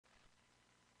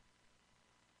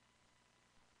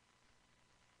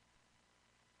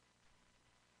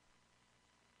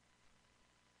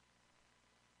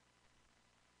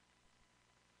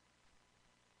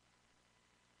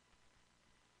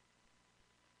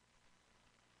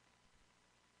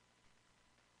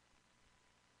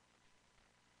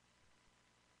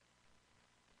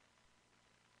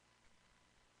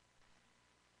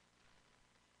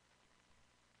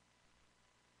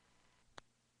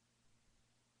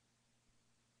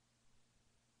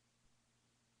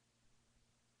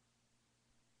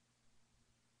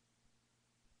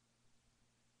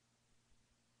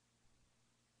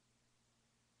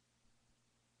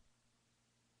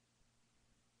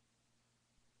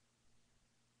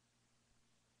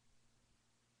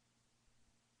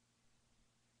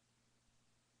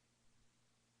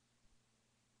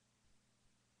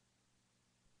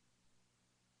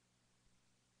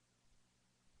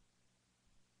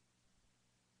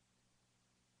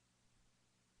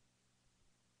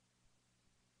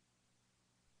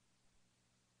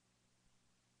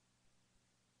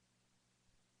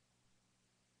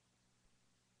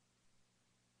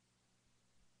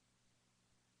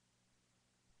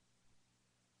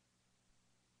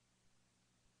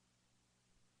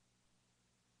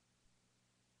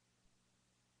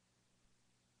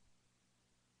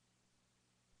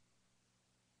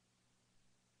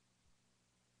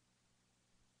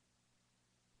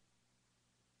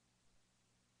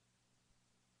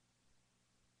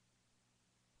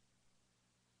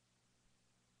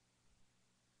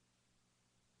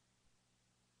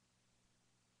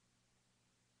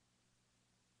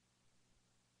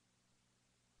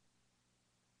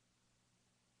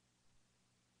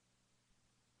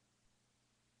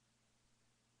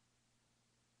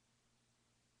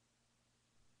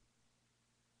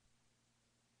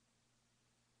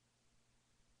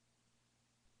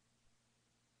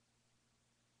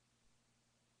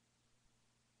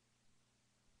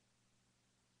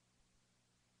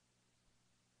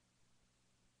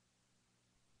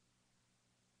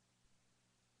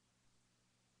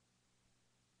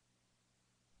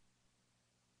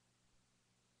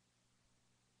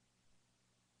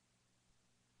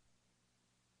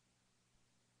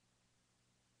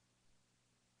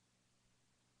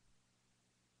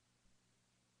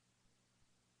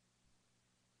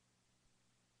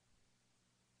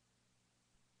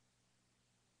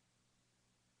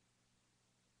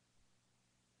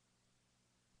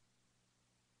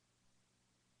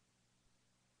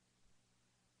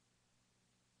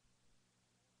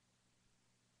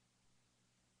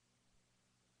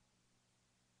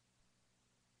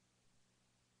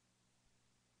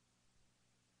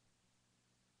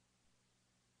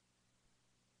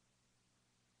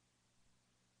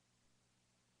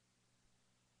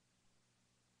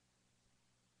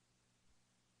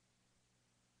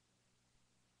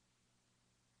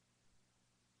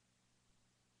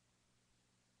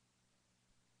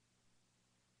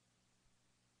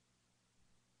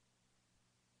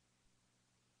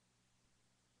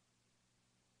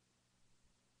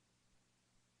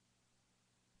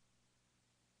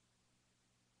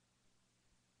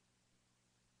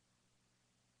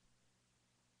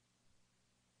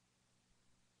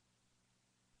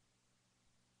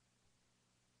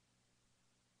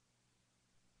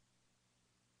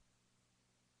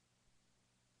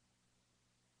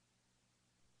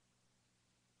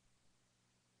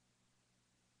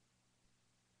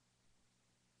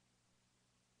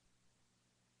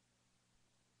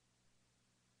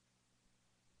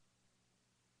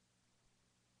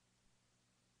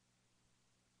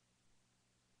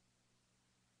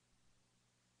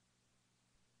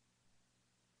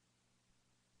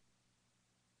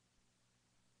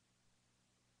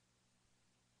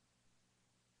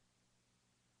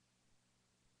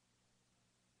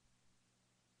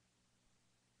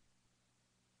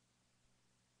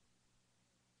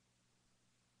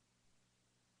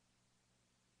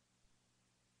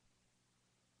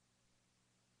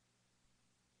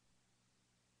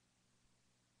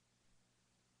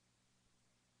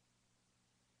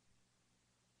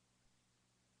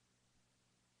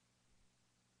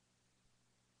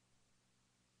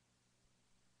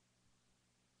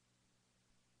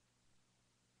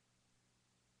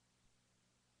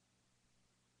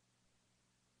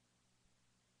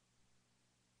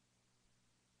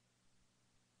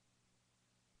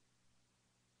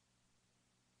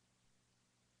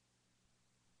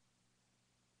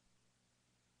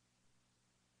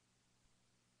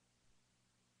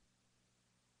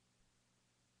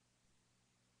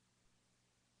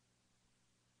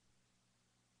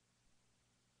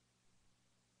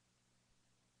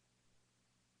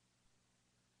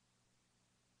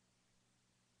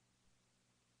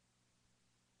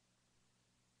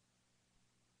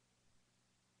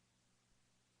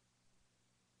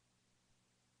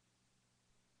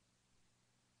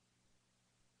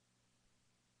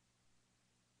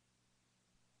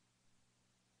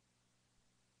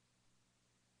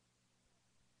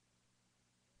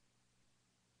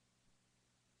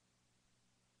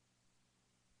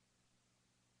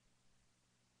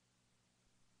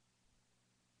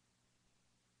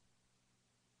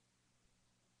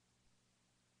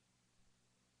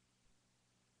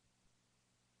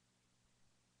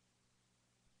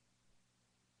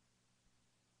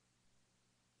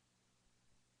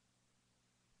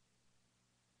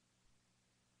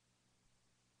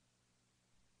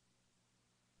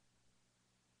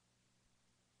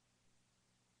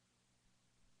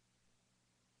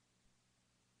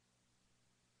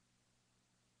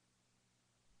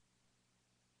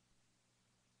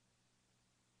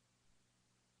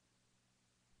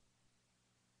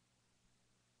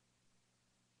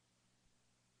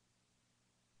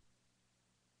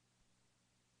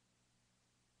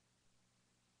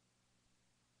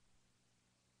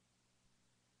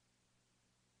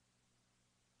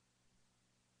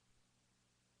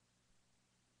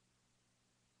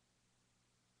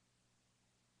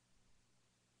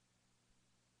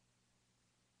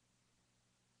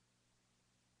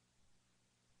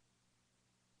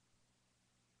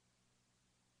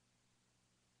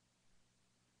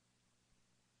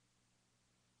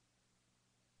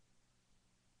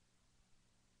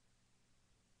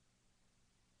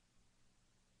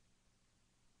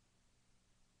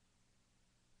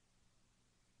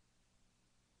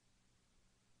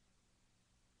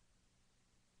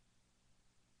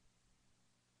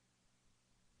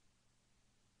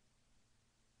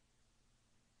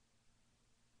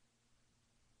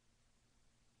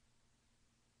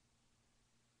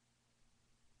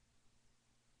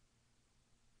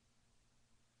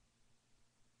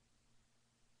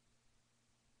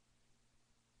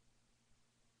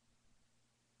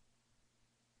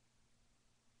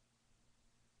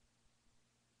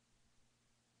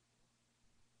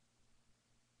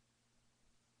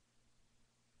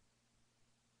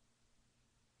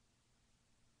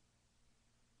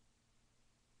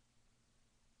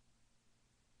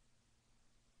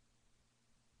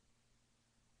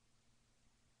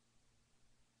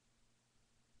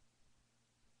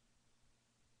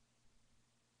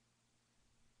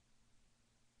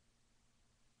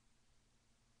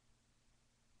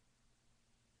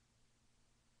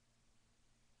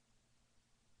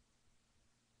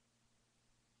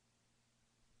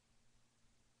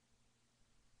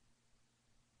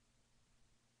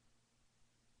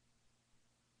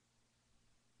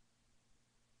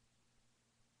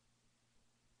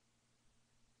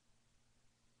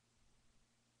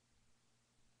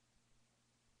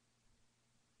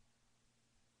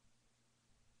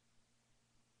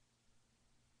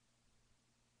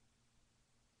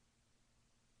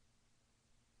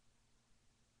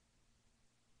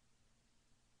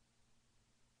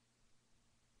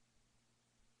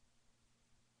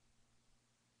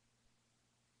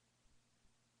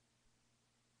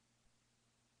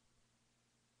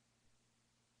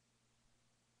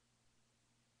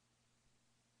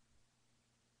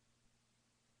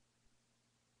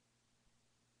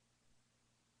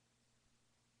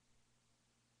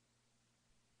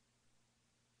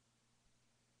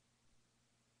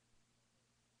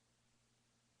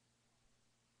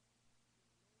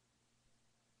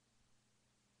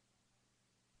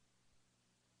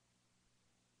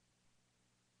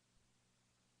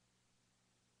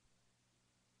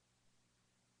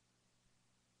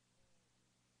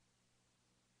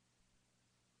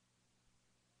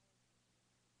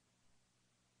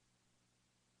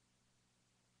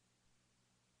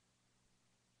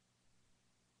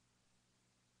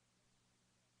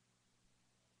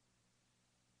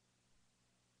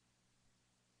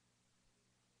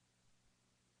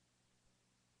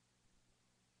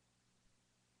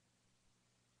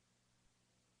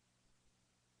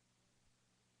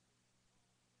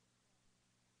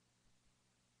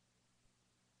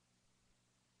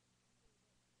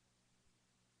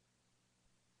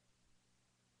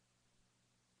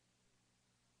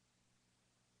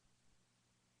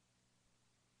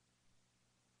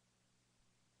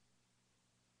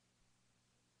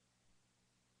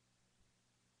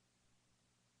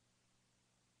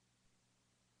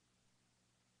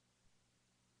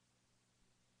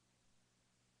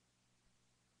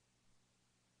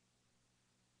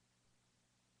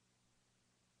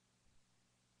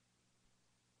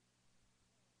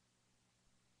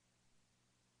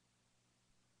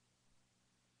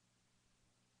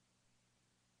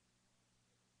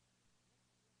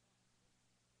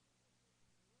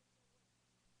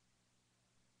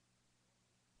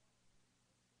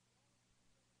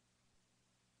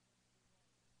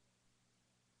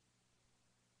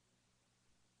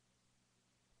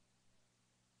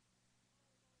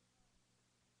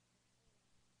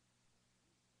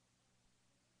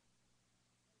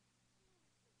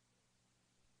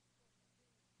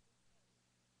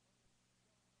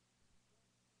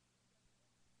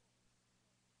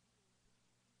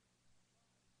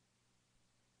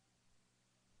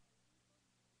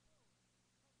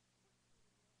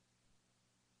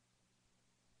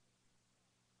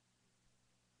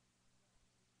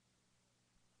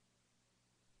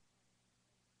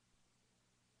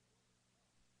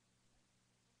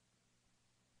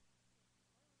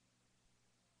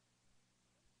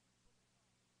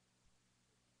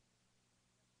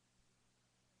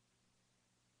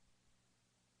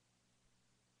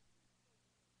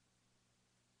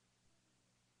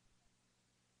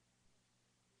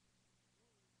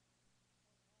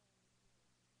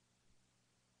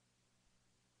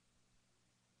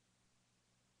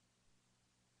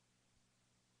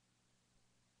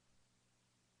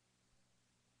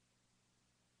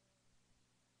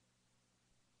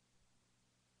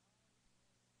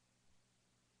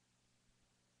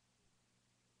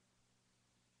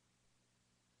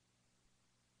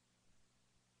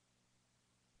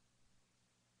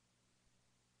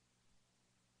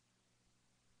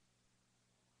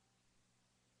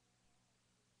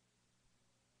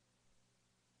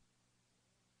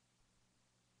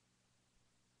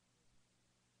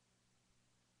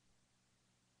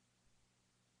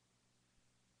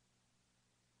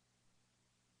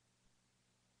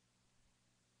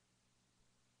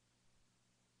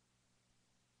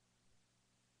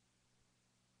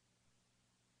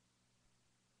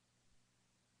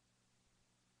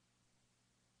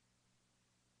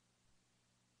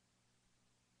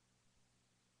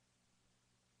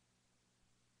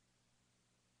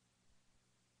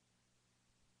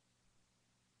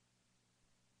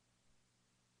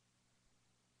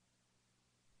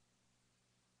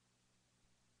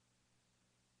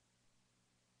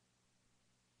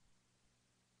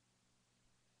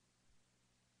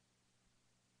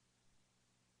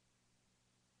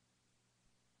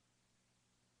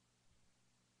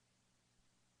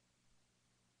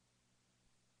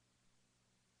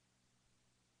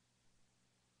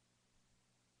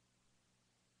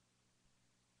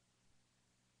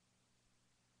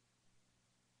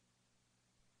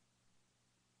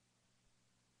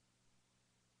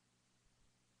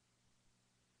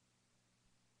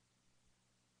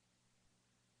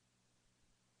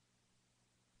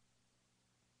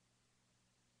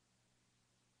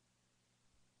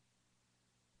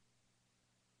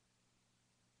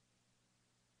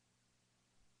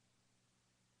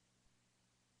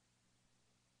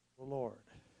Lord.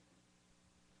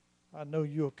 I know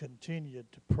you'll continue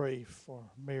to pray for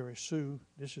Mary Sue.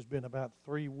 This has been about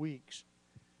 3 weeks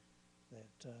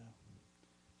that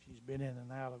she's been in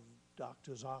and out of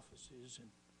doctors' offices and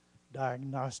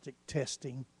diagnostic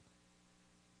testing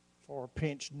for a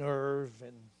pinched nerve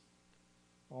and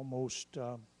almost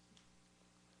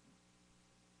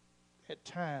at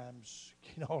times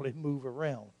can only move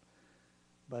around.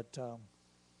 But well,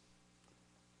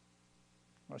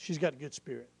 she's got a good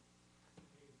spirit.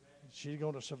 She's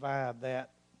going to survive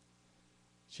that.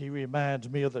 She reminds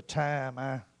me of the time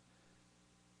I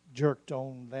jerked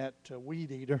on that weed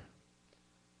eater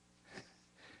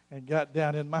and got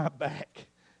down in my back.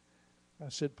 I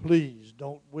said, please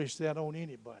don't wish that on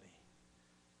anybody.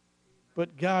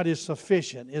 But God is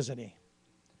sufficient, isn't He?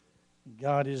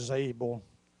 God is able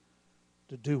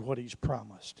to do what He's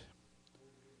promised.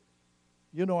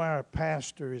 You know, our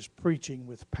pastor is preaching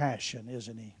with passion,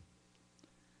 isn't he?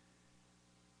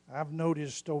 I've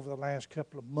noticed over the last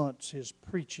couple of months his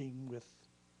preaching with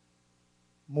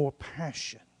more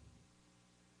passion.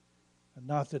 And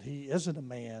not that he isn't a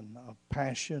man of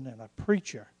passion and a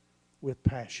preacher with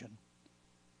passion,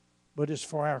 but it's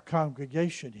for our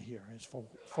congregation here. It's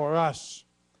for us.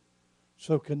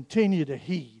 So continue to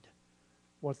heed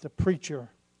what the preacher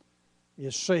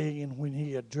is saying when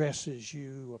he addresses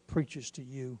you or preaches to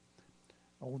you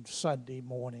on Sunday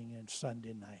morning and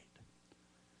Sunday night.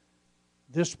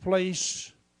 This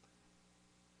place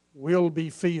will be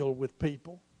filled with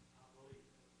people.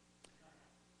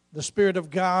 The Spirit of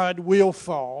God will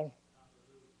fall,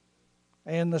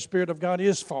 and the Spirit of God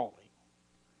is falling.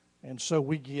 And so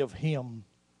we give Him,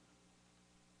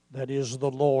 that is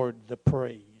the Lord, the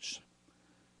praise.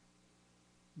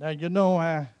 Now, you know,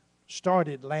 I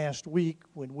started last week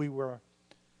when we were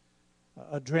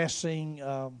addressing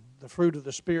the fruit of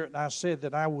the Spirit, and I said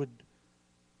that I would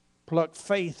pluck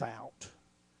faith out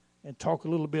and talk a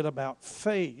little bit about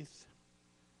faith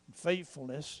and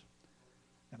faithfulness.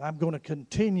 And I'm going to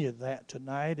continue that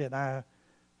tonight, and I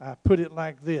put it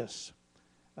like this.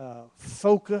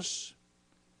 Focus,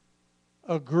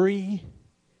 agree,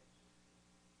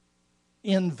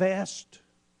 invest,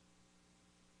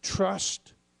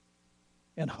 trust,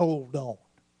 and hold on.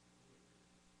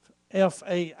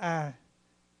 Faith.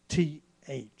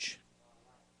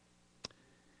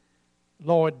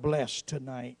 Lord, bless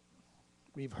tonight.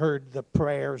 We've heard the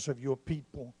prayers of your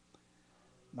people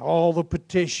and all the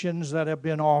petitions that have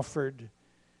been offered.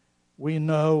 We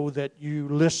know that you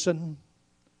listen,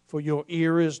 for your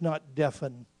ear is not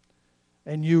deafened,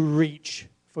 and you reach,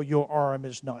 for your arm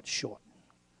is not shortened.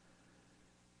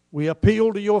 We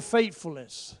appeal to your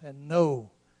faithfulness and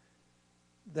know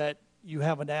that you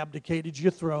haven't abdicated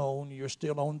your throne. You're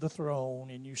still on the throne,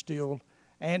 and you still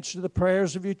answer the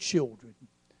prayers of your children.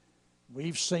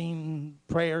 We've seen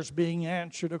prayers being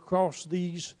answered across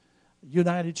these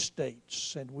United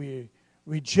States, and we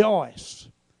rejoice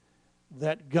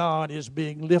that God is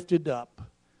being lifted up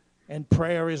and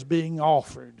prayer is being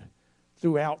offered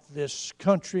throughout this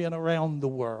country and around the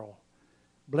world.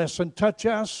 Bless and touch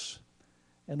us,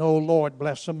 and oh Lord,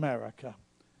 bless America.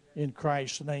 In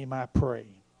Christ's name I pray.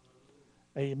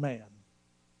 Amen.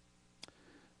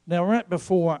 Now, right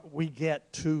before we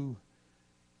get to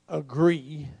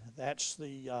agree, that's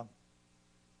the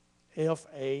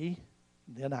F-A,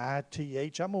 then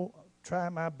I-T-H. I'm going to try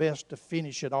my best to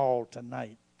finish it all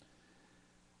tonight.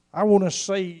 I want to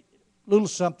say a little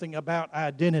something about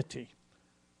identity.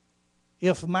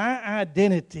 If my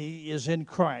identity is in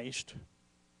Christ,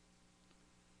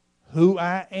 who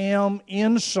I am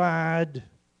inside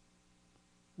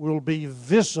will be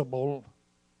visible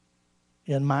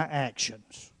in my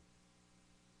actions.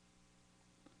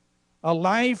 A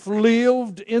life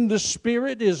lived in the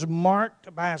Spirit is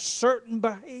marked by certain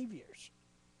behaviors.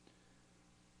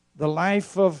 The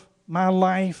life of my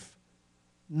life,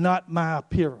 not my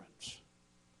appearance,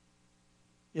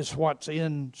 is what's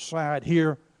inside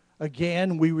here.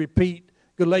 Again, we repeat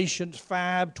Galatians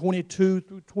 5:22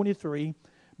 through 23.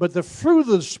 But the fruit of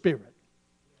the Spirit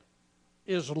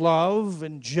is love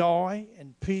and joy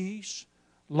and peace,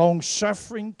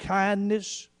 long-suffering,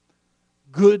 kindness,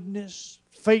 goodness,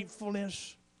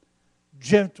 faithfulness,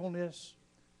 gentleness,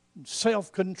 and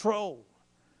self-control.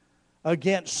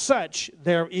 Against such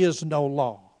there is no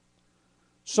law.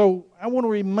 So I want to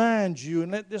remind you,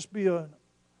 and let this be an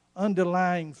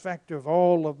underlying factor of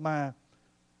all of my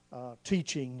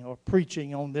teaching or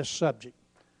preaching on this subject,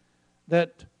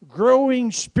 that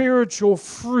growing spiritual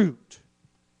fruit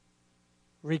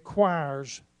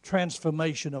requires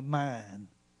transformation of mind.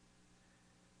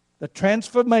 The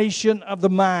transformation of the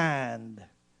mind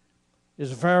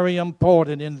is very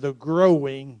important in the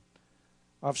growing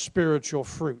of spiritual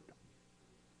fruit.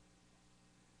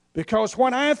 Because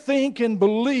what I think and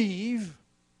believe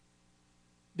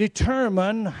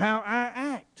determine how I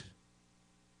act.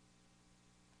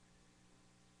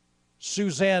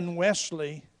 Suzanne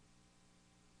Wesley,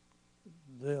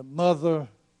 the mother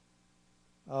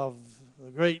of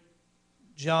the great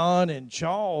John and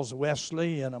Charles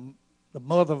Wesley, and the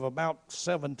mother of about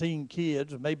 17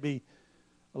 kids, maybe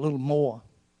a little more.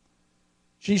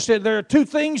 She said there are two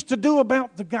things to do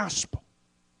about the gospel.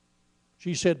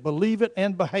 She said, believe it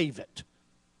and behave it.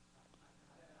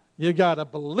 You got to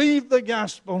believe the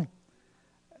gospel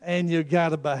and you got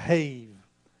to behave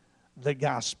the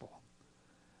gospel.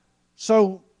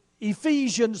 So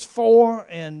Ephesians 4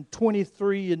 and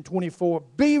 23 and 24,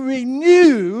 be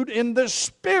renewed in the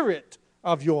spirit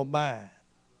of your mind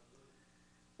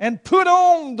and put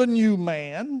on the new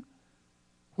man,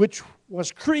 which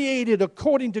was created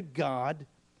according to God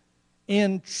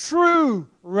in true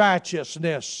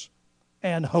righteousness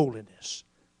and holiness.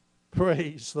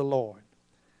 Praise the Lord.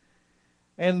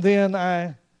 And then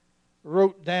I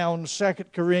wrote down 2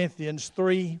 Corinthians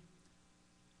 3,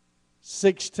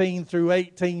 16 through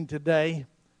 18 today,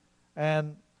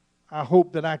 and I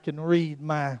hope that I can read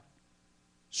my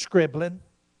scribbling.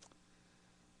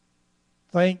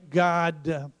 Thank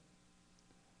God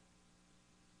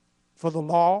for the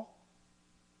law,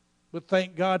 but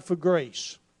thank God for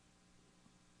grace.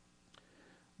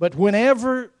 But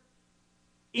whenever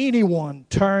anyone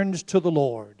turns to the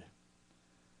Lord,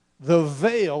 the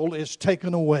veil is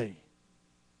taken away.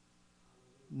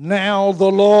 Now the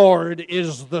Lord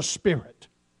is the Spirit.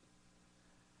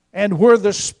 And where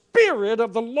the Spirit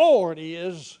of the Lord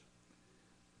is,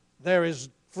 there is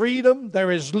freedom,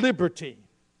 there is liberty.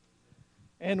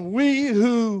 And we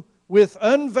who with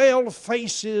unveiled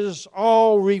faces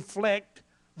all reflect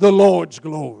the Lord's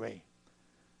glory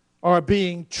are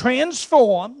being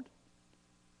transformed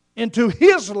into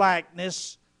His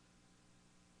likeness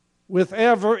with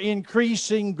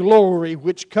ever-increasing glory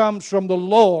which comes from the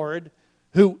Lord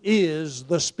who is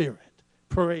the Spirit.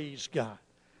 Praise God.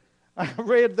 I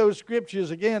read those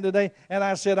scriptures again today, and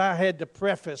I said I had to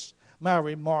preface my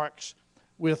remarks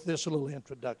with this little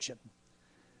introduction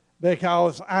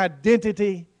because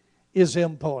identity is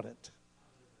important.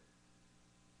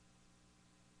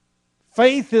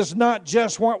 Faith is not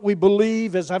just what we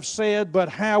believe, as I've said, but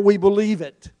how we believe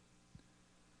it.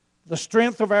 The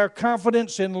strength of our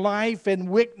confidence in life and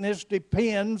witness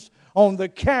depends on the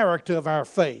character of our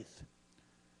faith.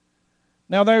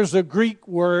 Now there's a Greek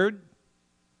word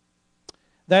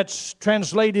that's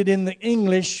translated in the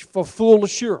English for full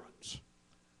assurance.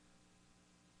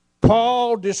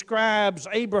 Paul describes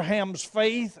Abraham's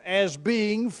faith as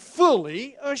being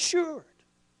fully assured.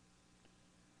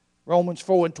 Romans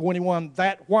 4 and 21,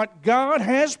 that what God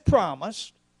has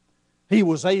promised, He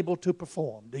was able to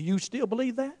perform. Do you still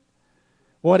believe that?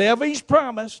 Whatever He's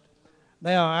promised.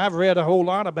 Now, I've read a whole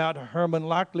lot about Herman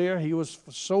Locklear. He was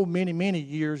for so many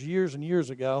years and years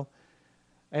ago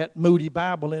at Moody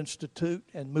Bible Institute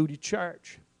and Moody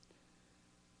Church.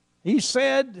 He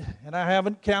said, and I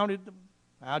haven't counted them,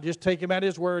 I'll just take him at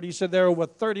his word. He said there are over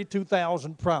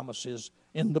 32,000 promises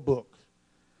in the book.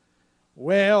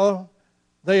 Well,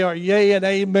 they are yea and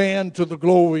amen to the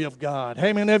glory of God.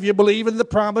 How many of you believe in the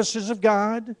promises of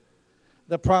God?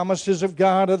 The promises of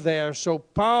God are there. So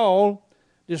Paul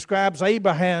describes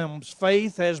Abraham's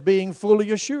faith as being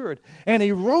fully assured. And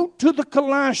he wrote to the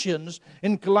Colossians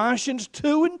in Colossians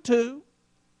 2 and 2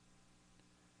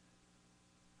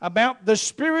 about the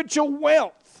spiritual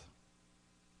wealth.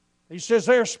 He says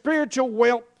there's spiritual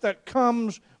wealth that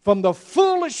comes from the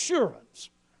full assurance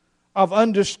of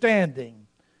understanding.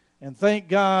 And thank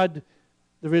God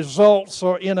the results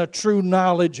are in a true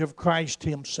knowledge of Christ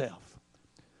Himself.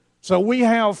 So we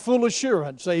have full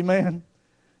assurance, amen.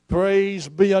 Praise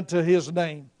be unto His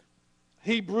name.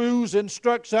 Hebrews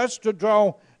instructs us to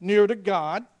draw near to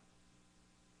God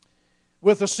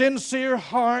with a sincere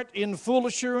heart in full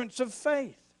assurance of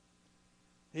faith.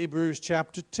 Hebrews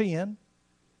chapter 10,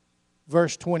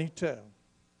 verse 22.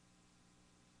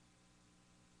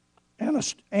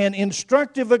 An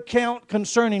instructive account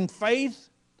concerning faith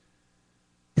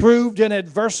proved in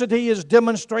adversity is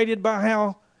demonstrated by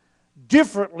how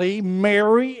differently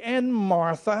Mary and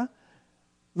Martha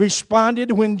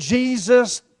responded when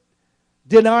Jesus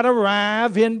did not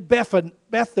arrive in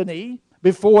Bethany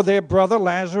before their brother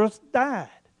Lazarus died.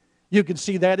 You can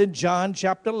see that in John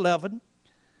chapter 11,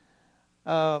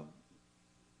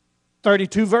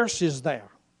 32 verses there.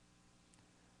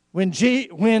 When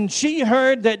she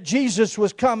heard that Jesus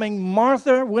was coming,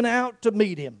 Martha went out to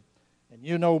meet Him. And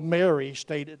you know Mary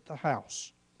stayed at the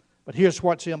house. But here's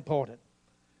what's important.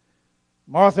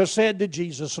 Martha said to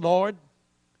Jesus, Lord,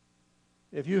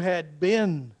 if you had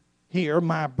been here,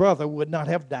 my brother would not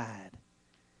have died.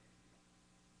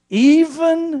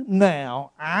 Even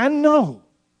now, I know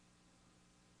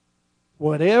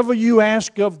whatever you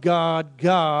ask of God,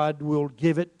 God will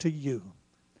give it to you.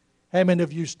 How many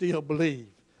of you still believe,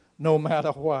 no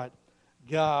matter what,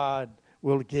 God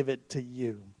will give it to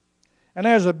you? And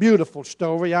there's a beautiful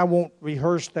story. I won't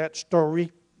rehearse that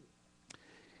story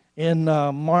in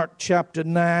Mark chapter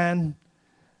 9,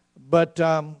 but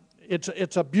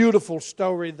it's a beautiful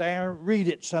story there. Read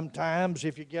it sometimes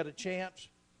if you get a chance.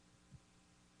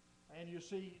 And you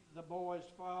see the boy's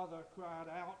father cried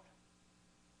out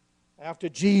after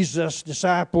Jesus'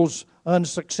 disciples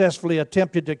unsuccessfully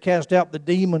attempted to cast out the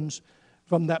demons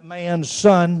from that man's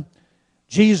son.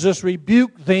 Jesus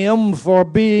rebuked them for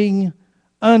being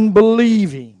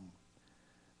unbelieving.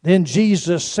 Then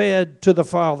Jesus said to the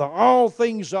father, all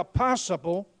things are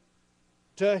possible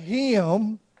to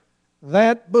him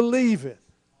that believeth.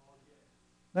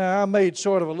 Now, I made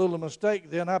sort of a little mistake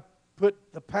then. I put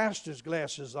the pastor's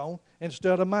glasses on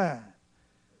instead of mine.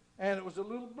 And it was a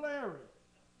little blurry.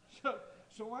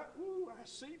 So I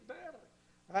see better.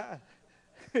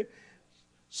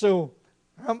 So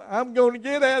I'm going to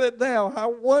get at it now. I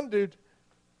wondered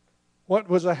what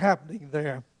was happening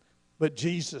there. But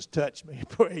Jesus touched me,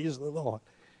 praise the Lord,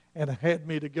 and had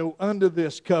me to go under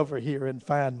this cover here and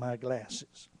find my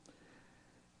glasses.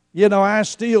 You know, I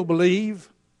still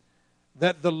believe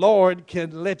that the Lord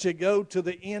can let you go to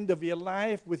the end of your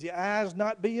life with your eyes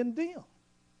not being dim.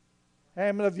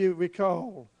 How many of you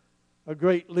recall a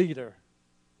great leader?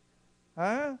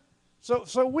 Huh?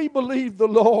 So we believe the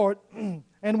Lord,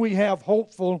 and we have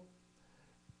hopeful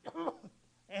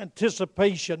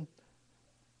anticipation.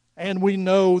 And we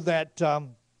know that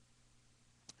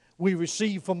we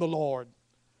receive from the Lord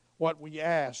what we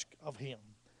ask of Him.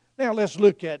 Now let's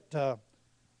look at the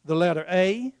letter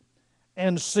A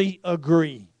and C,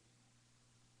 agree.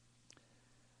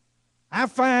 I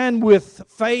find with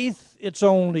faith it's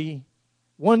only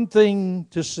one thing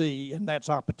to see, and that's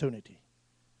opportunity.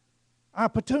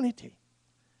 Opportunity.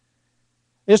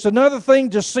 It's another thing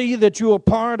to see that you're a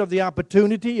part of the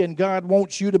opportunity and God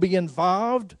wants you to be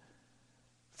involved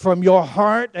from your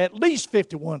heart, at least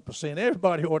 51%.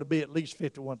 Everybody ought to be at least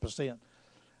 51%.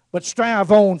 But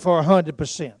strive on for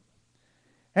 100%.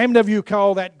 How many of you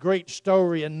call that great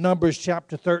story in Numbers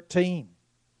chapter 13?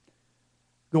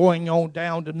 Going on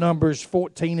down to Numbers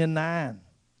 14 and 9.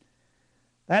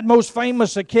 That most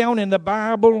famous account in the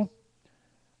Bible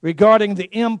regarding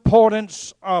the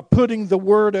importance of putting the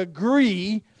word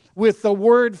agree with the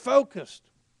word focused.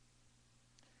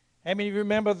 How many of you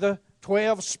remember the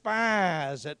 12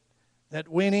 spies that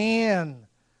went in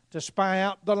to spy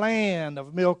out the land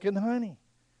of milk and honey?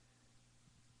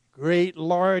 Great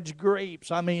large grapes.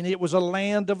 I mean, it was a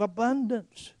land of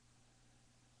abundance.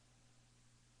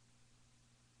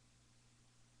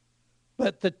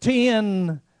 But the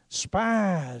 10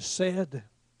 spies said,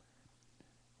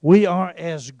 we are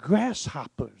as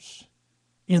grasshoppers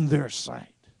in their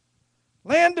sight.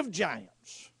 Land of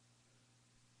giants.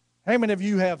 How many of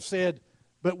you have said,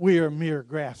 but we are mere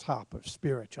grasshoppers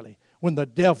spiritually when the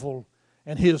devil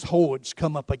and his hordes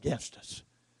come up against us?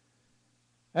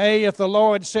 Hey, if the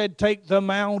Lord said take the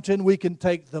mountain, we can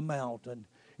take the mountain.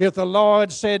 If the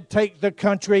Lord said take the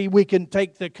country, we can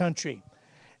take the country.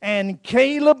 And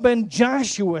Caleb and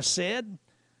Joshua said,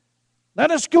 let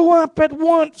us go up at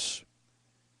once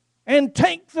and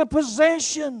take the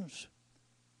possessions,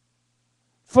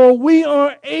 for we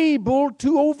are able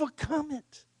to overcome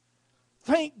it.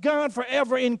 Thank God for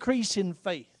ever increasing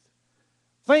faith.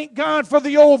 Thank God for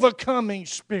the overcoming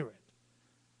spirit.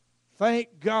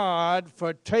 Thank God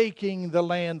for taking the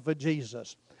land for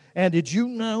Jesus. And did you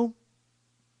know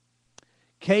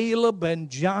Caleb and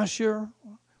Joshua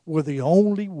were the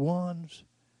only ones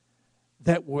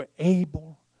that were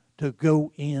able to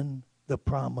go in the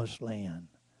promised land?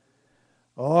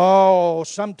 Oh,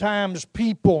 sometimes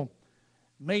people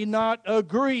may not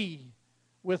agree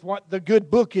with what the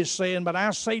good book is saying, but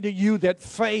I say to you that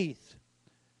faith,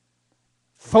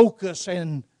 focus,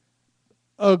 and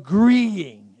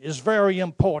agreeing is very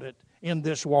important in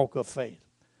this walk of faith.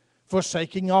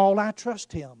 Forsaking all, I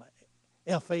trust Him.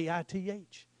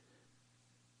 F-A-I-T-H.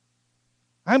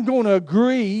 I'm going to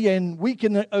agree, and we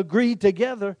can agree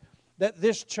together that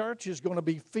this church is going to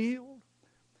be filled,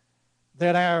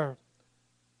 that our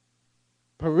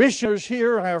parishioners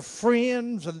here, our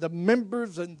friends and the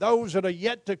members and those that are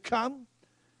yet to come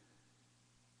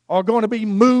are going to be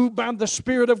moved by the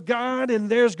Spirit of God, and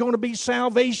there's going to be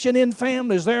salvation in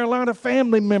families. There are a lot of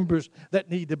family members that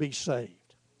need to be saved.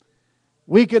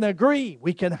 We can agree.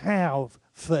 We can have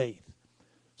faith.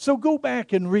 So go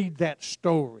back and read that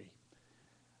story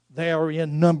there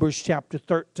in Numbers chapter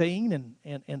 13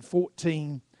 and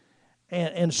 14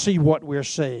 and see what we're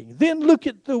saying. Then look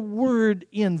at the word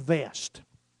invest.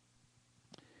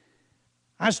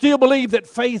 I still believe that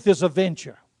faith is a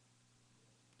venture.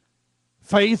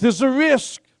 Faith is a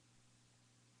risk.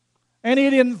 And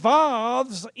it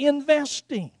involves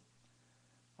investing.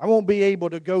 I won't be able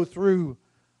to go through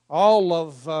all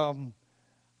of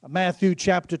Matthew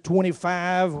chapter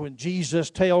 25 when Jesus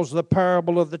tells the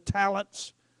parable of the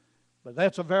talents. But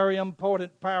that's a very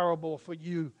important parable for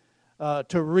you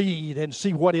to read and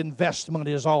see what investment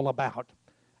is all about.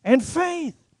 And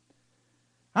faith.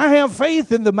 I have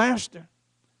faith in the Master.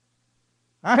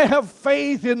 I have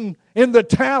faith in the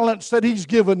talents that He's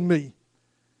given me.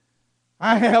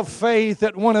 I have faith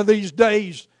that one of these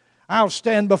days I'll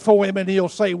stand before Him and He'll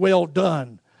say, "Well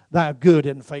done, thy good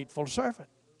and faithful servant."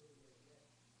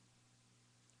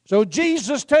 So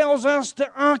Jesus tells us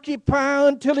to occupy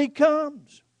until He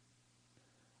comes.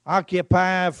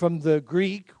 Occupy from the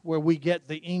Greek, where we get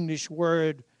the English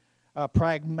word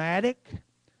pragmatic.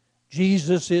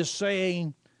 Jesus is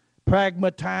saying,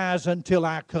 pragmatize until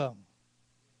I come.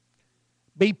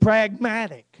 Be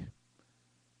pragmatic.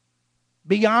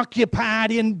 Be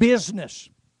occupied in business.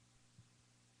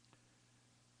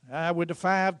 With the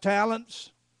 5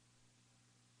 talents,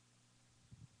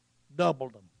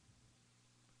 doubled them.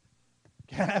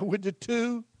 Guy with the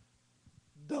 2,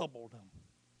 doubled them.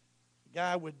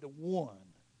 Guy with the 1,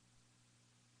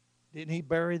 didn't he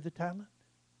bury the talent?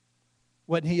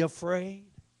 Wasn't he afraid?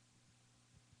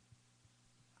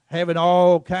 Having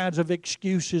all kinds of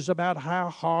excuses about how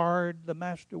hard the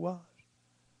master was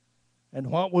and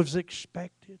what was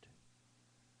expected.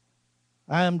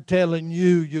 I'm telling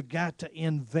you, you got to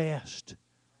invest.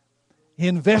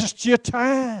 Invest your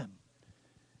time.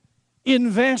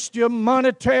 Invest your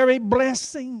monetary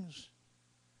blessings.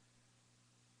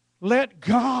 Let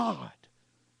God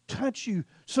touch you.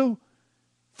 So,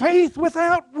 faith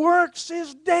without works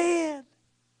is dead.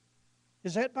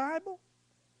 Is that Bible?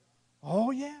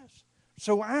 Oh, yes.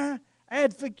 So I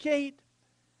advocate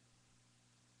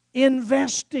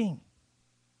investing.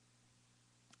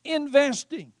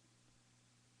 Investing.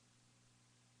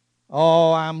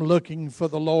 Oh, I'm looking for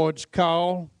the Lord's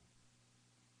call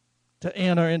to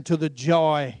enter into the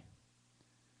joy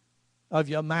of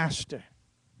your Master.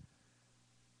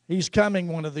 He's coming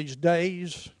one of these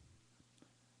days,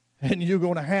 and you're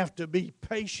going to have to be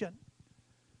patient.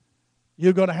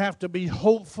 You're going to have to be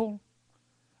hopeful.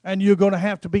 And you're going to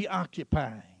have to be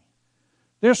occupying.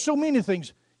 There's so many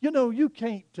things. You know, you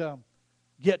can't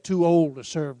get too old to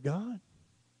serve God.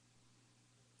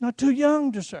 Not too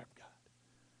young to serve God.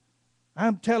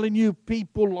 I'm telling you,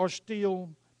 people are still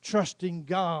trusting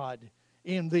God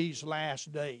in these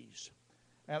last days.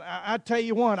 And I tell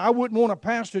you what, I wouldn't want to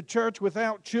pastor a church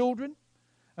without children,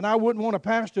 and I wouldn't want to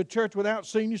pastor a church without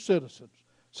senior citizens.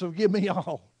 So give me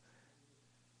all.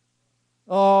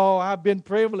 Oh, I've been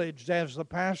privileged, as the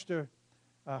pastor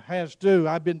has too.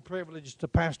 I've been privileged to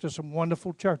pastor some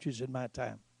wonderful churches in my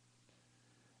time.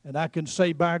 And I can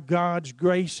say by God's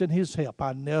grace and His help,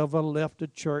 I never left a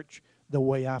church the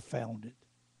way I found it.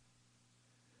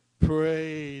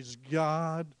 Praise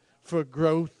God for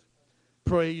growth.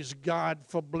 Praise God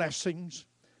for blessings.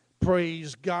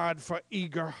 Praise God for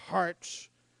eager hearts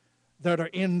that are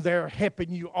in there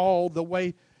helping you all the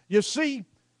way. You see,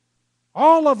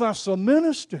 all of us are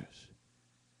ministers.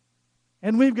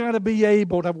 And we've got to be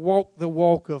able to walk the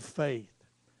walk of faith.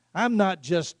 I'm not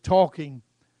just talking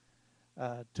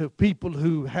to people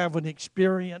who haven't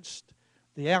experienced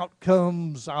the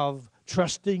outcomes of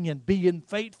trusting and being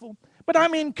faithful, but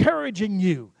I'm encouraging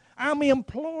you. I'm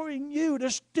imploring you to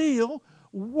still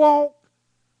walk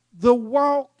the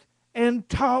walk and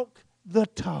talk the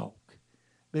talk,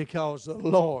 because the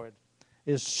Lord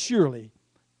is surely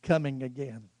coming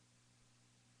again.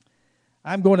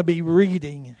 I'm going to be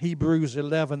reading Hebrews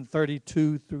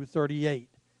 11:32 through 38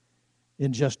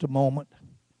 in just a moment.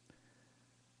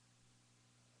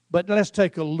 But let's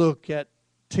take a look at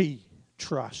T,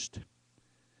 trust.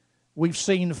 We've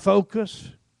seen focus.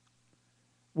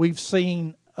 We've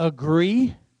seen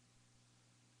agree.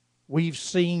 We've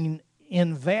seen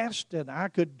invest. And I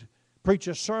could preach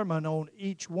a sermon on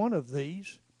each one of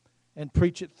these and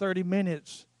preach it 30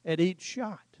 minutes at each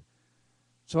shot.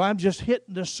 So I'm just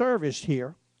hitting the surface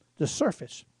here, the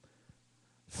surface.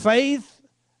 Faith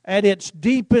at its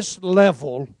deepest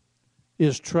level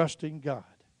is trusting God.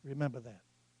 Remember that.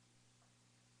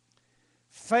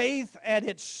 Faith at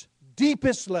its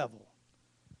deepest level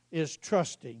is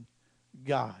trusting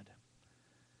God.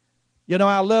 You know,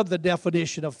 I love the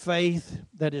definition of faith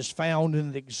that is found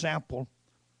in the example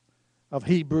of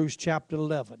Hebrews chapter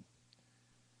 11.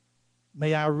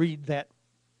 May I read that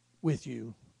with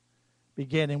you,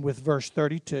 beginning with verse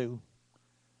 32.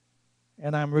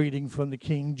 And I'm reading from the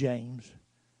King James.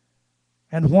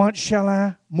 And what shall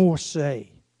I more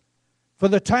say? For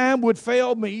the time would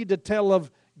fail me to tell of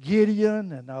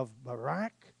Gideon and of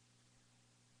Barak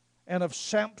and of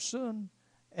Samson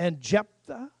and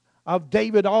Jephthah, of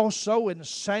David also and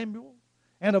Samuel,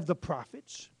 and of the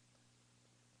prophets,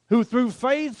 who through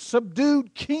faith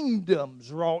subdued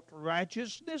kingdoms, wrought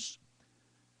righteousness,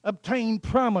 obtained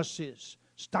promises,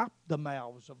 stopped the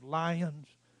mouths of lions,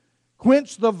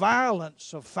 quenched the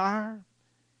violence of fire,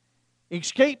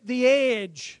 escaped the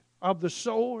edge of the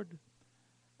sword,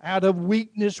 out of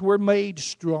weakness were made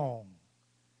strong,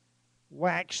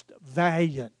 waxed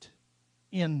valiant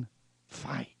in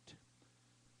fight,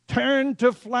 turned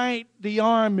to flight the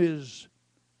armies,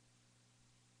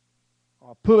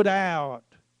 or put out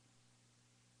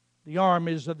the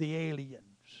armies of the aliens.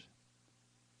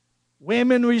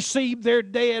 Women received their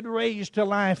dead raised to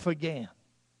life again,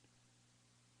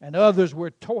 and others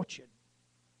were tortured,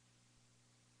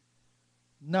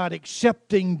 not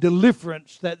accepting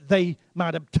deliverance that they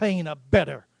might obtain a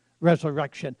better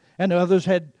resurrection. And others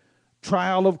had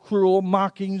trial of cruel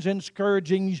mockings and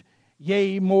scourgings,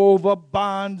 yea, moreover,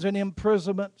 bonds and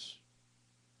imprisonments.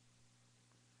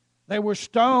 They were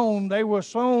stoned, they were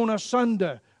sawn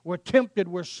asunder, were tempted,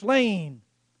 were slain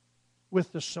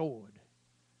with the sword.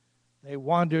 They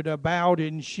wandered about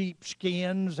in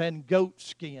sheepskins and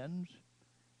goatskins,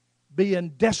 being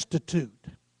destitute,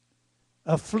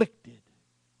 afflicted,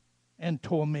 and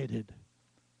tormented,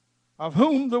 of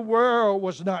whom the world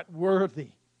was not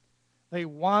worthy. They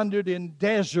wandered in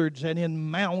deserts and in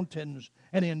mountains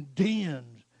and in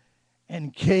dens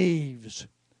and caves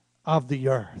of the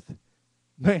earth.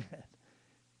 Man,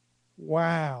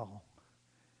 wow.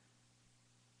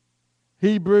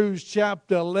 Hebrews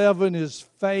chapter 11 is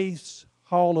faith's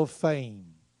hall of fame.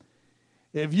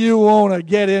 If you want to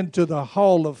get into the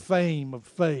hall of fame of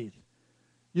faith,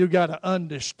 you got to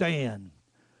understand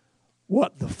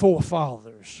what the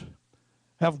forefathers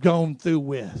have gone through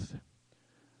with.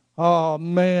 Oh,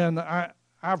 man,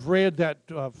 I've read that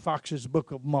Fox's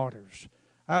Book of Martyrs.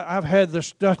 I've had the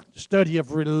study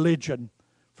of religion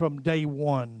from day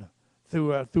one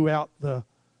throughout the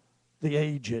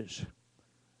ages.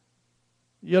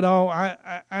 You know,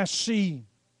 I see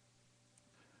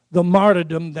the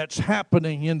martyrdom that's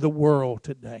happening in the world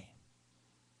today.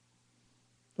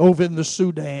 Over in the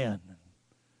Sudan,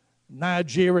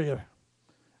 Nigeria,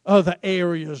 other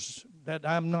areas that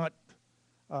I'm not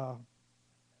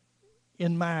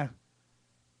in my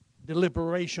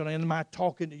deliberation, in my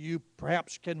talking to you,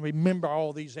 perhaps can remember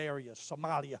all these areas.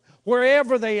 Somalia,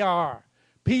 wherever they are,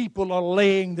 people are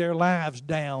laying their lives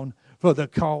down for the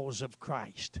cause of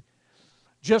Christ.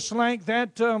 Just like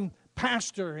that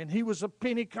pastor, and he was a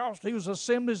Pentecostal, he was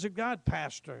Assemblies of God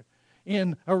pastor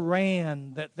in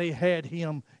Iran, that they had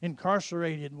him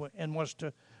incarcerated and was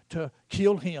to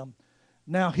kill him.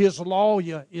 Now his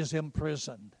lawyer is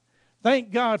imprisoned. Thank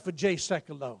God for Jay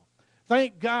Sekulow.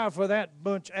 Thank God for that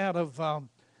bunch out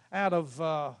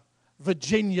of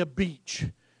Virginia Beach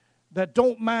that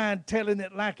don't mind telling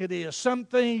it like it is. Some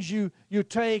things you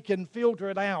take and filter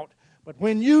it out. But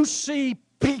when you see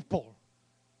people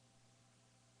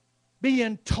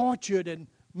being tortured and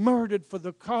murdered for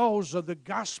the cause of the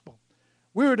gospel,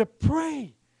 we're to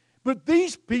pray. But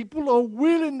these people are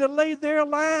willing to lay their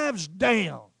lives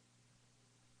down.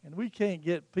 And we can't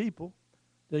get people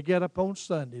to get up on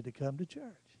Sunday to come to church.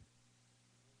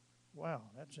 Wow,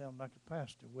 that sounds like a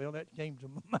pastor. Well, that came to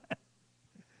my mind.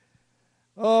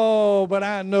 Oh, but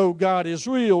I know God is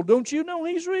real. Don't you know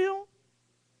He's real?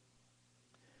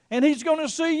 And He's going to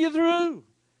see you through.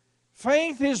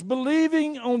 Faith is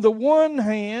believing on the one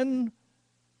hand,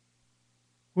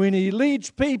 when He leads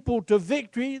people to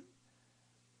victory,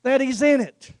 that He's in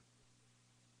it.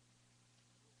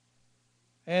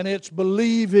 And it's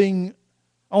believing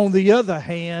on the other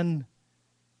hand,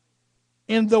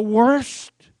 in the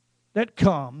worst that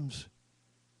comes,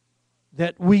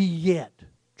 that we yet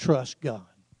trust God.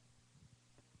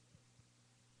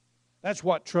 That's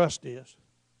what trust is.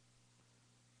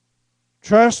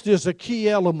 Trust is a key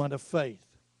element of faith.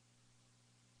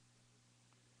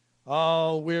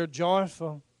 Oh, we're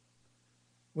joyful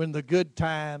when the good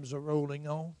times are rolling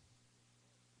on.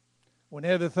 When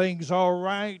everything's all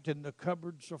right and the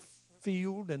cupboards are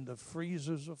filled and the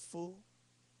freezers are full.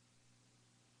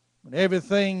 When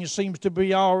everything seems to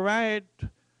be all right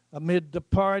amid the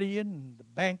partying and the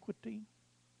banqueting.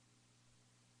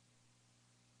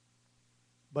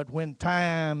 But when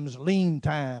lean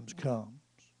times comes,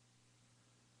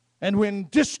 and when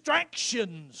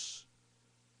distractions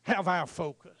have our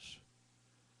focus,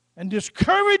 and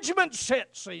discouragement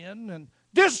sets in, and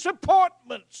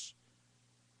disappointments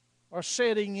are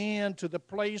setting in to the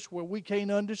place where we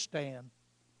can't understand,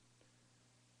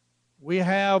 we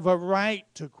have a right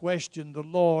to question the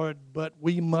Lord, but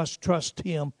we must trust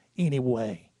Him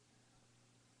anyway.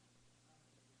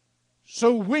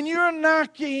 So when you're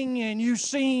knocking and you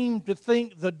seem to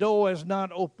think the door is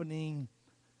not opening,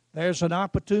 there's an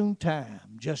opportune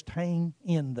time. Just hang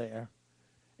in there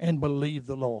and believe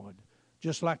the Lord.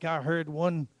 Just like I heard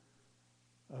one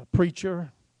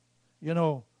preacher,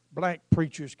 black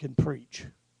preachers can preach.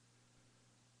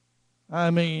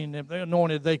 I mean, if they're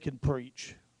anointed, they can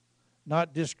preach.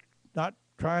 Not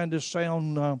trying to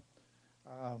sound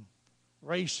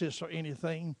racist or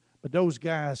anything, but those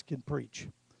guys can preach.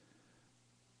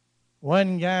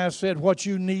 One guy said, what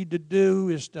you need to do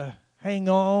is to hang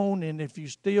on, and if you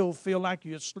still feel like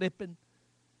you're slipping,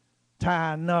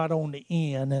 tie a knot on the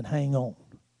end and hang on.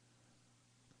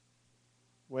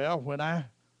 Well, when I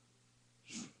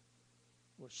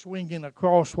was swinging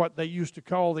across what they used to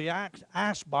call the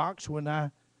ice box when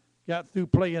I got through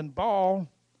playing ball,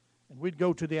 and we'd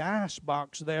go to the ice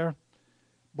box there,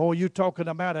 boy, you're talking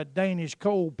about a Danish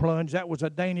cold plunge. That was a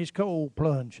Danish cold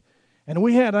plunge. And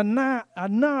we had a knot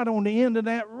on the end of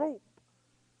that rope,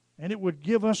 and it would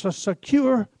give us a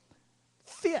secure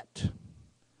fit.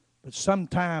 But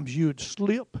sometimes you'd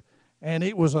slip, and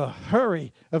it was a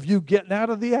hurry of you getting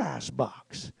out of the ice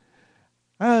box.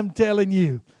 I'm telling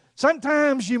you,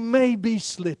 sometimes you may be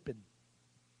slipping.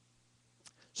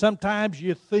 Sometimes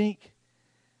you think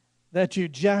that you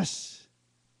just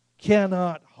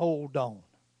cannot hold on.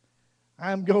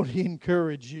 I'm going to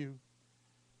encourage you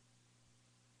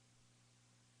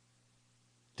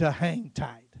to hang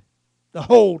tight, to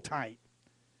hold tight.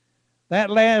 That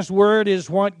last word is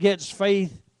what gets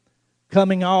faith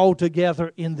coming all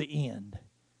together in the end,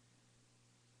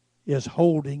 is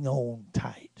holding on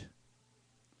tight.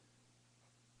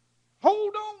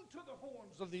 Hold on to the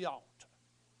horns of the altar.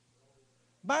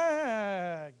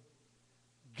 My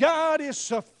God is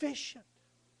sufficient.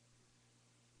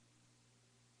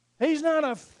 He's not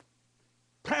a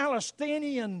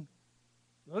Palestinian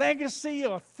legacy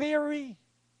or theory,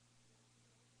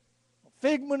 a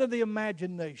figment of the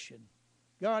imagination.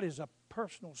 God is a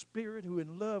personal spirit who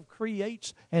in love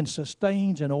creates and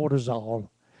sustains and orders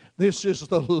all. This is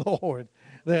the Lord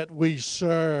that we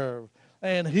serve,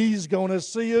 and He's going to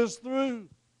see us through.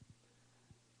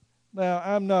 Now,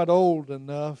 I'm not old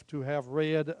enough to have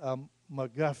read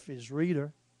McGuffey's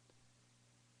Reader.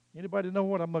 Anybody know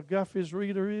what a McGuffey's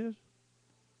Reader is?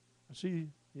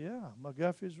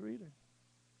 McGuffey's Reader.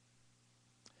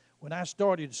 When I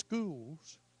started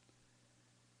schools,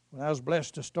 when I was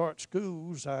blessed to start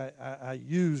schools, I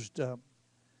used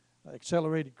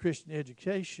Accelerated Christian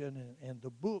Education and the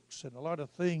books and a lot of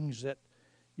things that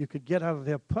you could get out of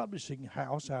their publishing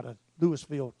house out of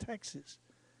Louisville, Texas,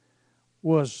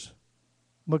 was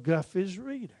McGuffey's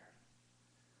Reader.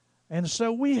 And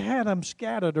so we had them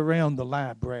scattered around the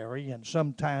library, and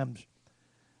sometimes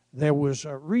there was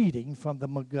a reading from the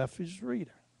McGuffey's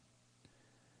Reader.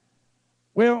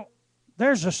 Well,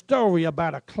 there's a story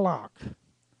about a clock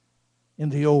in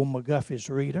the old McGuffey's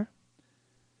Reader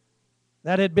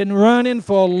that had been running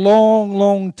for a long,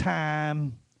 long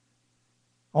time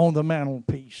on the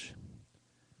mantelpiece.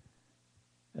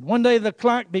 And one day the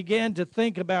clock began to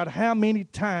think about how many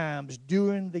times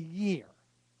during the year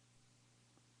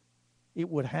it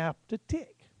would have to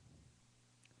tick.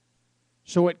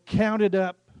 So it counted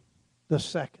up the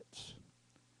seconds.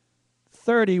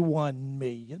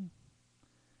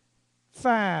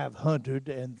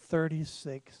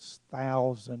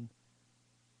 31,536,000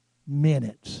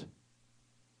 minutes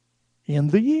in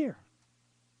the year.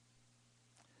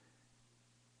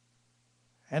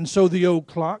 And so the old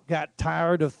clock got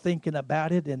tired of thinking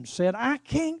about it and said, I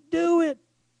can't do it.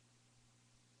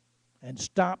 And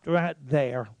stopped right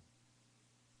there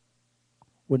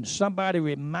when somebody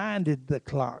reminded the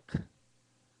clock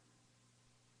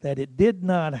that it did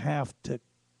not have to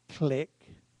click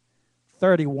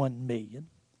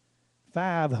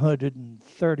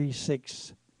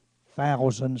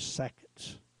 31,536,000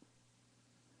 seconds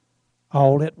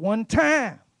all at one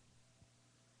time,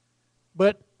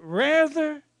 but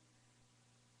rather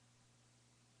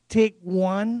tick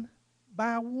one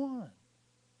by one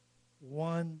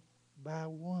by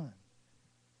one.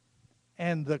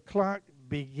 And the clock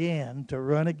began to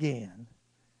run again,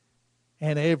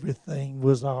 and everything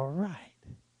was all right.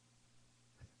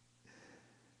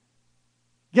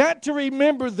 Got to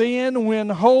remember then, when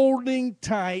holding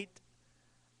tight,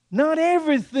 not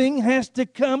everything has to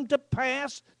come to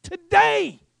pass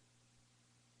today.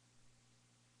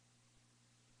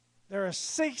 There are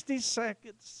 60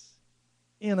 seconds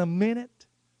in a minute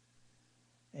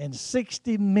and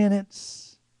 60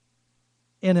 minutes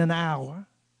in an hour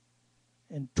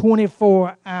and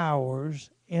 24 hours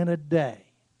in a day.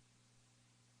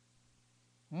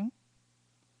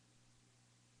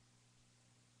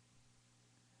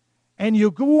 And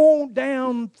you go on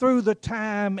down through the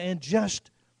time and just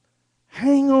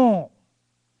hang on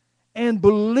and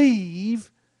believe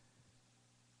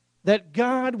that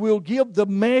God will give the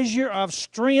measure of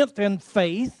strength and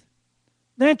faith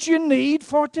that you need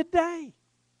for today.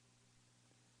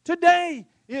 Today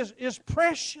is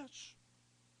precious.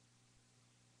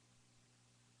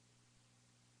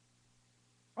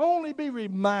 Only be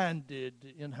reminded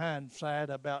in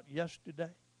hindsight about yesterday,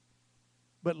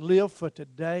 but live for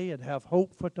today and have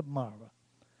hope for tomorrow.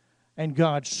 And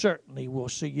God certainly will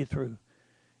see you through.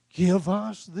 Give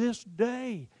us this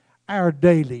day our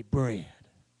daily bread.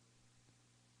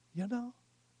 You know,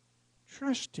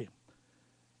 trust Him.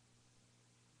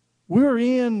 We're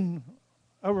in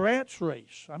a rat's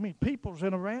race. I mean, people's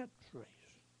in a rat's race.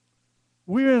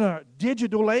 We're in a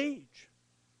digital age,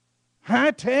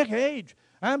 high-tech age.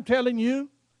 I'm telling you,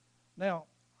 now,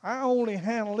 I only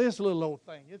handle this little old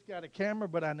thing. It's got a camera,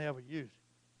 but I never use it.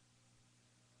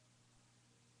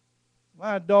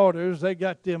 My daughters, they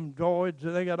got them droids,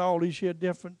 they got all these here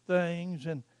different things,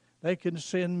 and they can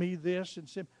send me this and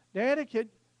send. Daddy,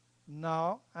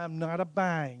 no, I'm not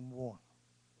buying one.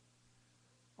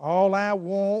 All I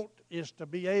want is to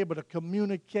be able to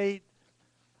communicate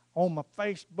on my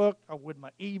Facebook or with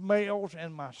my emails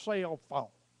and my cell phone.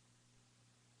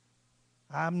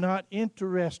 I'm not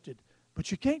interested. But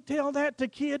you can't tell that to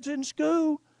kids in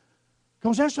school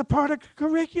because that's a part of the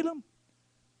curriculum.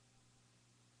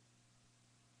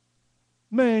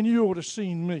 Man, you ought to have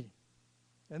seen me.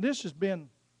 And this has been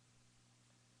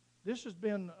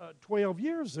 12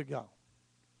 years ago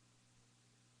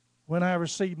when I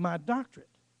received my doctorate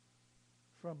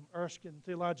from Erskine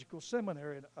Theological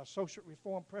Seminary, a Social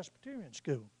Reform Presbyterian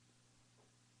school.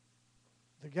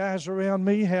 The guys around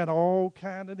me had all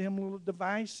kind of them little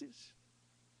devices.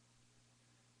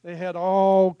 They had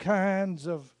all kinds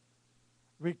of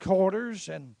recorders,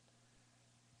 and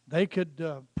they could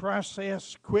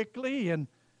process quickly, and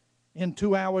in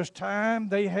 2 hours' time,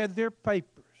 they had their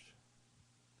papers.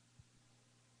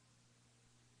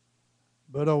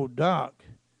 But old Doc,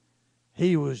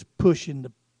 he was pushing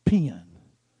the pen.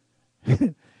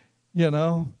 You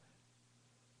know,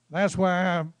 that's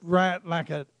why I write like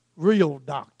a real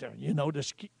doctor, you know,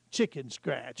 the chicken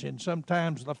scratch, and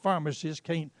sometimes the pharmacist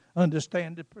can't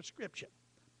understand the prescription.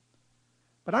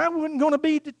 But I wasn't going to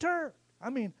be deterred. I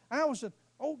mean, I was an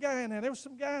old guy in there. There were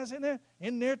some guys in there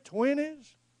in their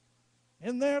 20s,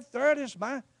 in their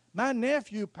 30s. My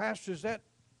nephew pastors that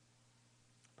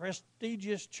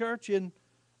prestigious church in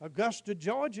Augusta,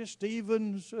 Georgia,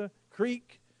 Stevens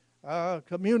Creek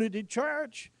Community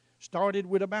Church. Started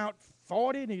with about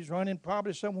 40, and he's running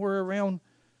probably somewhere around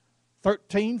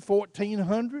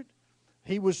 1,400.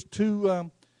 He was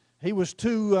two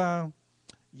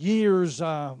years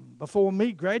before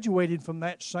me, graduated from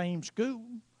that same school.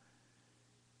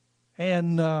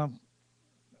 And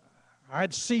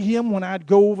I'd see him when I'd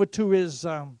go over to his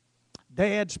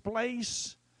dad's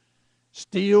place,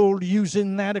 still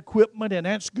using that equipment, and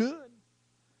that's good.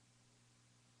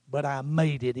 But I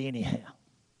made it anyhow.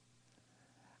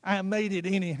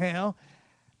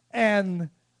 And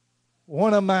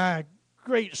one of my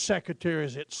great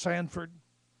secretaries at Sanford,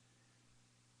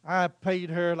 I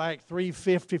paid her like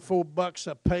 $3.54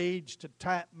 a page to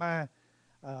type my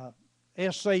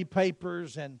essay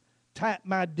papers and type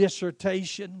my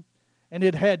dissertation, and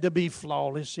it had to be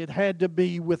flawless. It had to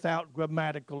be without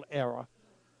grammatical error.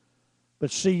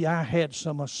 But see, I had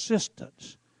some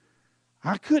assistance.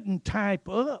 I couldn't type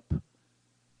up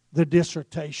the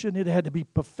dissertation. It had to be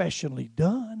professionally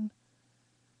done.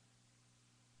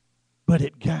 But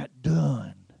it got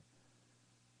done.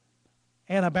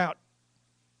 And about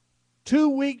 2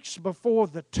 weeks before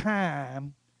the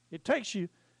time, it takes you,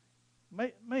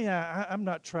 I'm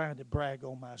not trying to brag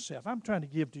on myself. I'm trying to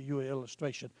give to you an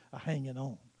illustration of hanging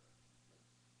on.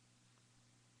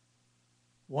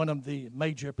 One of the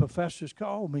major professors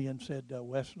called me and said,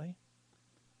 Wesley,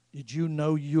 did you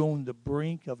know you're on the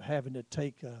brink of having to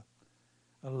take a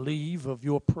leave of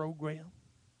your program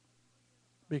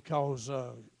because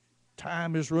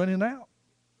time is running out?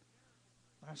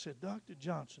 I said, Dr.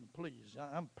 Johnson, please,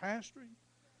 I'm pastoring.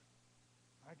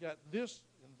 I got this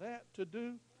and that to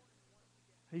do.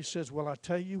 He says, well, I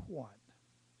tell you what.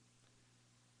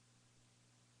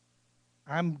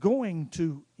 I'm going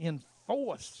to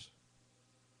enforce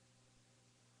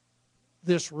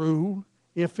this rule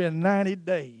if in 90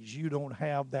 days you don't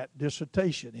have that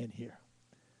dissertation in here.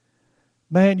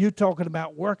 Man, you're talking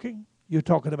about working. You're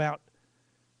talking about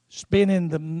spinning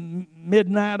the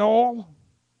midnight oil.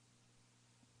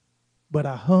 But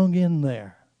I hung in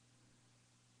there.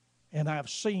 And I've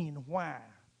seen why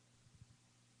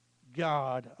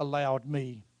God allowed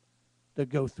me to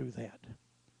go through that.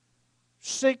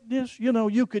 Sickness, you know,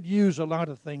 you could use a lot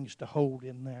of things to hold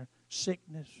in there.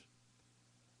 Sickness,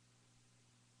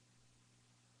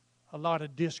 a lot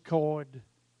of discord,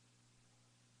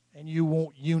 and you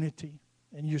want unity,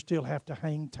 and you still have to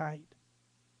hang tight.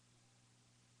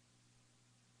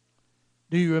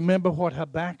 Do you remember what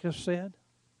Habakkuk said?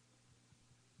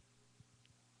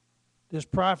 This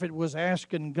prophet was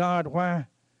asking God, why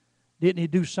didn't he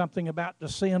do something about the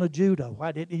sin of Judah?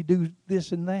 Why didn't he do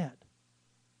this and that?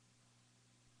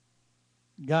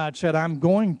 God said, I'm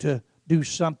going to do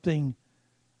something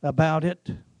about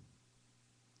it.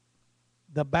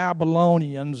 The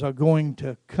Babylonians are going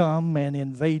to come and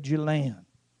invade your land.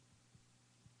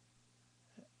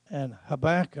 And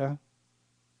Habakkuk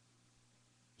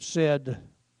said,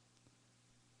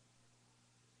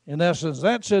 in essence,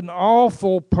 that's an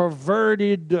awful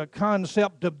perverted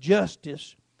concept of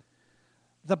justice.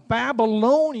 The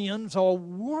Babylonians are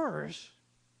worse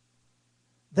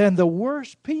than the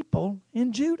worst people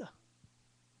in Judah.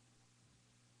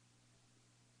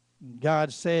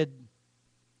 God said,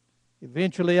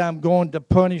 eventually I'm going to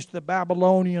punish the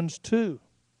Babylonians too.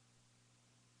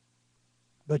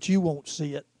 But you won't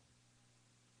see it.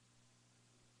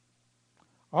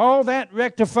 All that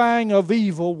rectifying of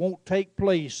evil won't take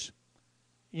place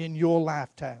in your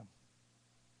lifetime.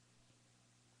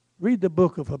 Read the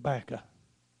book of Habakkuk.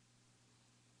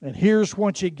 And here's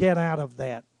what you get out of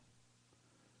that.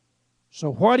 So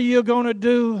what are you going to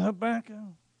do, Habakkuk?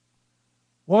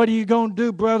 What are you going to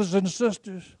do, brothers and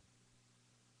sisters?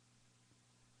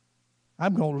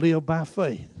 I'm going to live by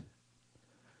faith,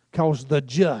 because the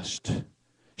just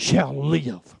shall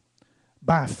live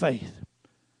by faith.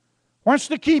 What's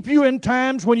to keep you in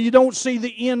times when you don't see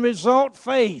the end result?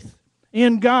 Faith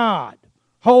in God,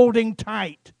 holding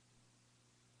tight.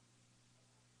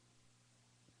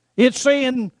 It's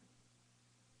saying,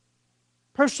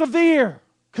 persevere,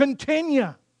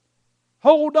 continue,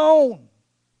 hold on.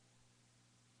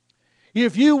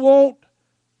 If you want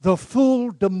the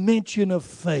full dimension of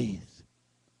faith,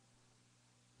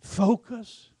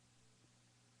 focus,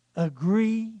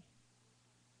 agree,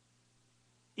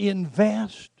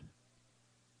 invest,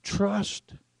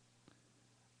 trust,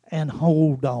 and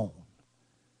hold on.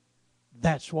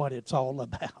 That's what it's all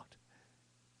about.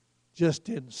 Just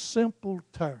in simple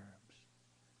terms,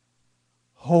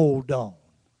 hold on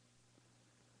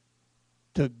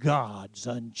to God's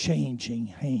unchanging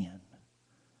hand.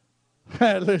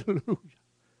 Hallelujah.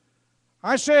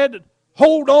 I said,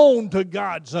 hold on to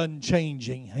God's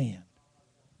unchanging hand.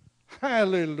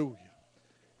 Hallelujah.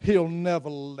 He'll never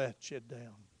let you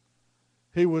down.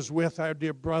 He was with our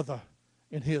dear brother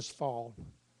in his fall.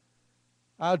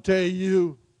 I'll tell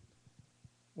you,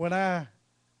 when I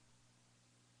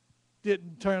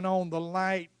didn't turn on the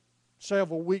light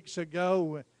several weeks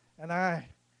ago, and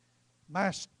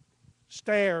my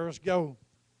stairs go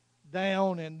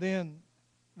down and then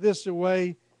this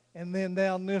way and then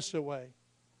down this way.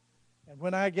 And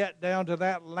when I got down to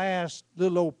that last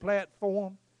little old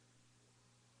platform,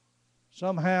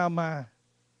 somehow my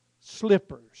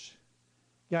slippers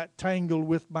got tangled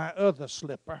with my other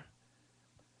slipper,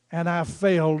 and I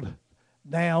fell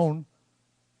down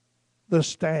the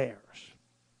stairs.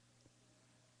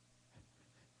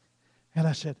 And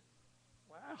I said,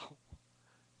 wow,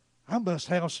 I must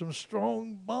have some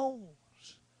strong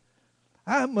bones.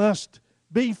 I must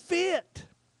be fit.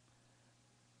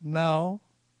 No.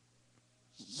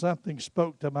 Something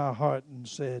spoke to my heart and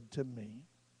said to me,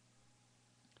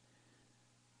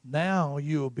 now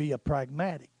you'll be a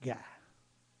pragmatic guy.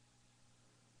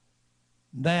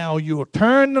 Now you'll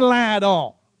turn the light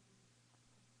on.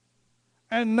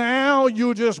 And now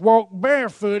you'll just walk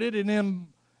barefooted in them,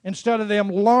 instead of them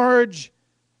large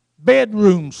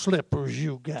bedroom slippers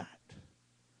you got,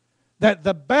 that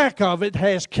the back of it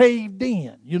has caved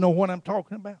in. You know what I'm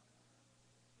talking about?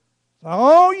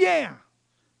 Oh, yeah.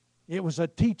 It was a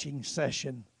teaching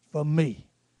session for me.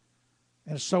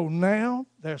 And so now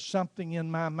there's something in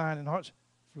my mind and heart.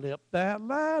 Flip that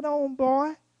light on,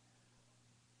 boy.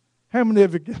 How many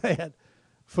of you glad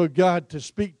for God to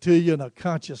speak to you in a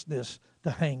consciousness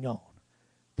to hang on?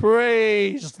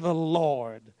 Praise the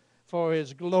Lord for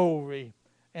His glory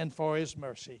and for His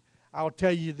mercy. I'll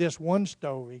tell you this one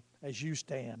story as you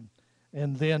stand,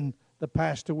 and then the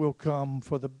pastor will come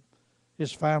for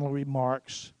his final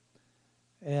remarks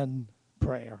and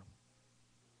prayer.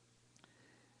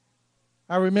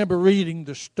 I remember reading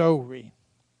the story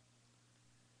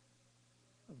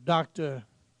of Dr.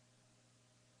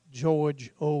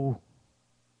 George O.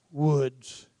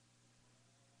 Woods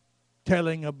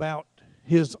telling about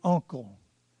his uncle.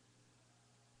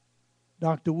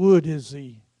 Dr. Wood is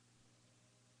the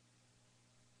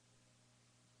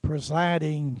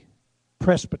presiding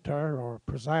presbyter or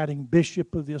presiding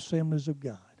bishop of the Assemblies of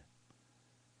God.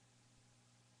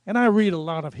 And I read a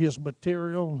lot of his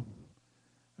material.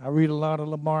 I read a lot of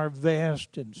Lamar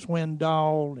Vest and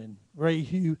Swindoll and Ray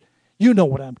Hughes. You know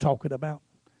what I'm talking about.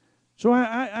 So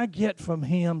I get from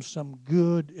him some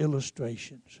good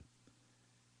illustrations.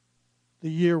 The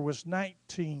year was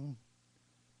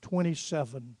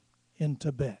 1927 in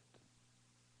Tibet.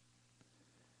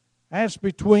 As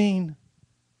between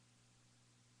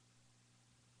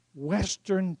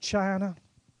Western China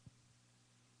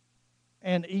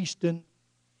and Eastern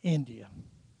India,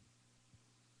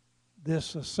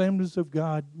 this Assemblies of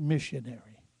God missionary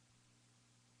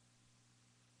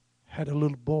had a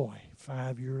little boy,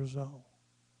 5 years old,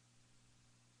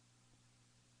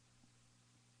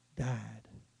 died.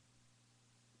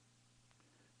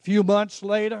 A few months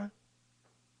later,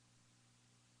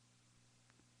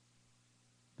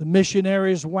 the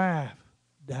missionary's wife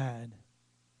died.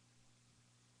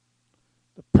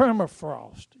 The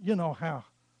permafrost, you know how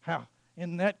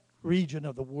in that region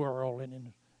of the world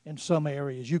and in some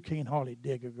areas you can't hardly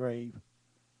dig a grave.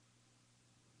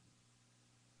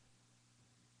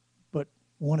 But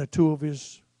one or two of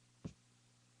his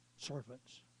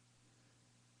servants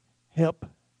helped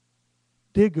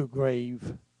dig a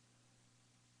grave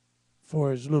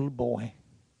for his little boy.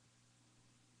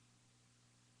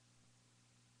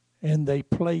 And they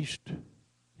placed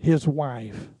his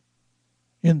wife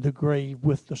in the grave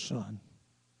with the son.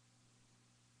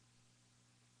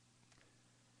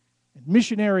 And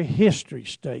missionary history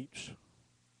states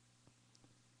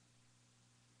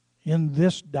in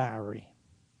this diary,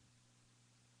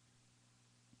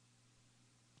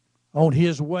 on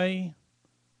his way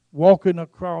walking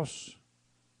across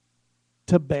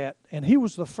Tibet, and he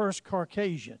was the first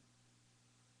Caucasian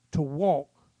to walk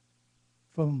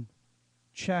from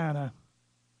China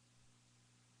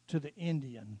to the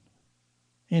India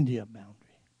boundary.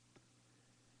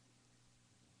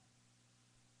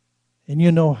 And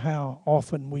you know how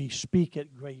often we speak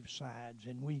at gravesides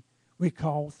and we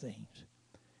recall things.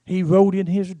 He wrote in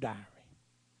his diary,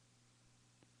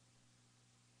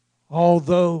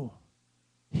 although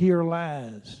here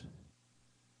lies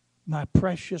my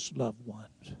precious loved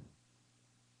ones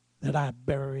that I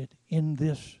buried in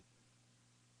this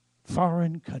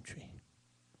foreign country,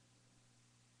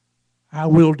 I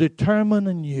will determine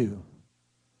anew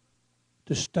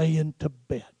to stay in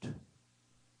Tibet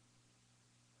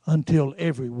until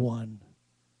everyone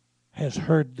has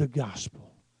heard the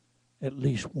gospel at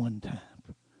least one time.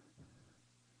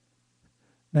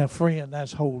 Now, friend,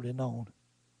 that's holding on.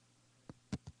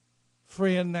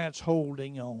 Friend, that's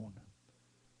holding on.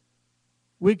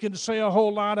 We can say a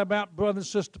whole lot about Brother and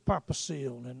Sister Papa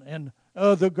Seal and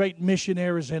other great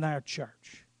missionaries in our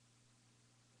church.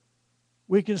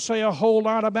 We can say a whole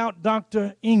lot about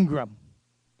Dr. Ingram.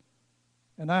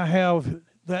 And I have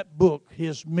that book,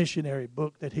 his missionary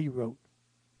book that he wrote,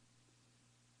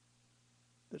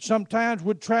 that sometimes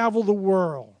would travel the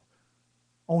world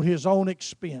on his own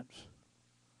expense.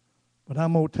 But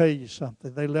I'm going to tell you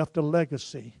something. They left a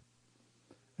legacy,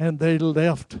 and they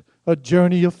left a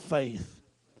journey of faith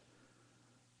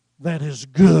that is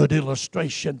good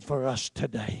illustration for us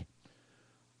today.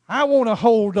 I want to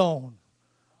hold on.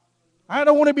 I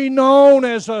don't want to be known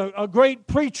as a great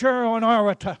preacher or an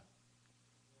orator.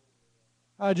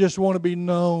 I just want to be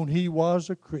known he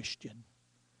was a Christian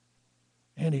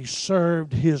and he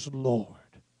served his Lord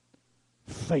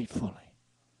faithfully.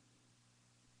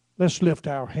 Let's lift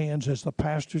our hands as the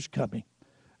pastor's coming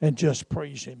and just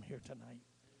praise him here tonight.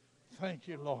 Thank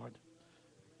you, Lord.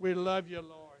 We love you,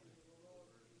 Lord.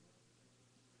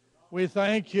 We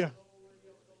thank you.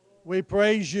 We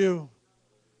praise you.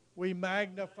 We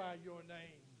magnify your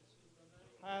name.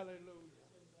 Hallelujah.